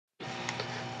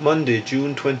Monday,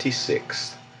 June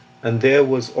 26th. And there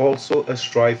was also a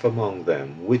strife among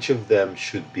them, which of them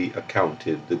should be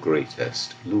accounted the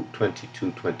greatest. Luke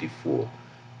 22:24.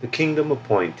 The kingdom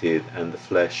appointed and the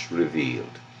flesh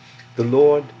revealed. The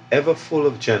Lord, ever full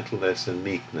of gentleness and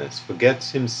meekness,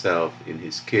 forgets himself in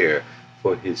his care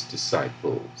for his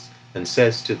disciples, and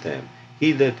says to them,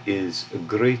 He that is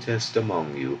greatest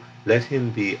among you, let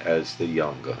him be as the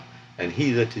younger, and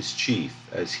he that is chief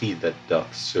as he that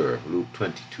doth serve. Luke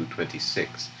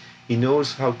 22:26. He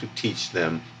knows how to teach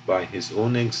them by his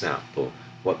own example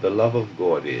what the love of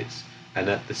God is, and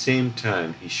at the same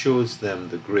time he shows them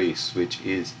the grace which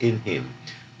is in him,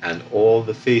 and all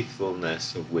the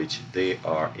faithfulness of which they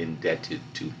are indebted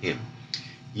to him.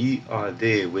 Ye are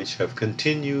they which have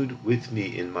continued with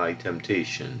me in my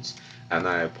temptations, and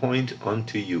I appoint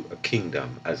unto you a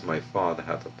kingdom, as my Father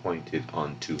hath appointed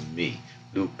unto me.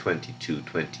 Luke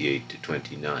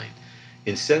 22:28-29.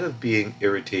 Instead of being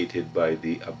irritated by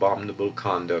the abominable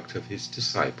conduct of his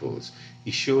disciples,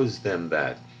 he shows them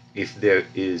that if there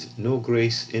is no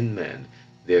grace in men,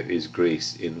 there is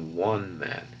grace in one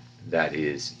man, that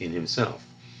is, in himself.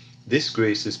 This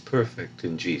grace is perfect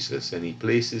in Jesus, and he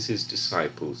places his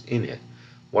disciples in it.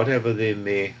 Whatever they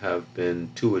may have been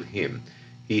toward him,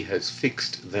 he has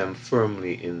fixed them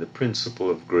firmly in the principle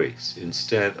of grace,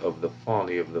 instead of the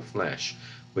folly of the flesh,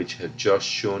 which had just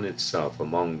shown itself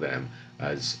among them,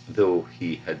 as though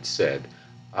he had said,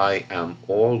 I am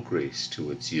all grace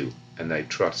towards you, and I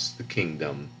trust the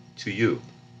kingdom to you.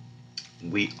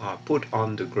 We are put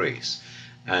under grace,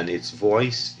 and its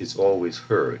voice is always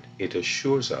heard. It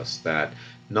assures us that,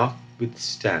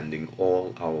 notwithstanding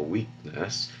all our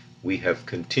weakness, we have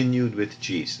continued with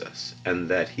Jesus, and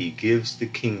that he gives the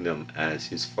kingdom as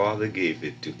his Father gave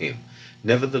it to him.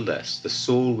 Nevertheless, the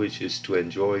soul which is to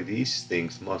enjoy these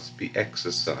things must be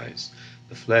exercised.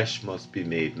 The flesh must be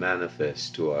made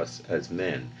manifest to us as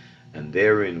men, and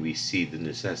therein we see the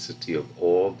necessity of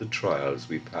all the trials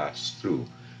we pass through.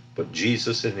 But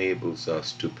Jesus enables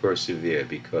us to persevere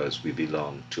because we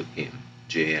belong to him.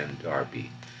 J.N.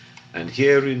 Darby. And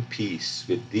here in peace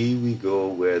with thee we go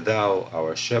where thou,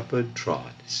 our shepherd,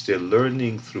 trod, still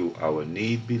learning through our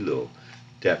need below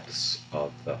depths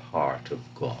of the heart of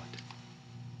God.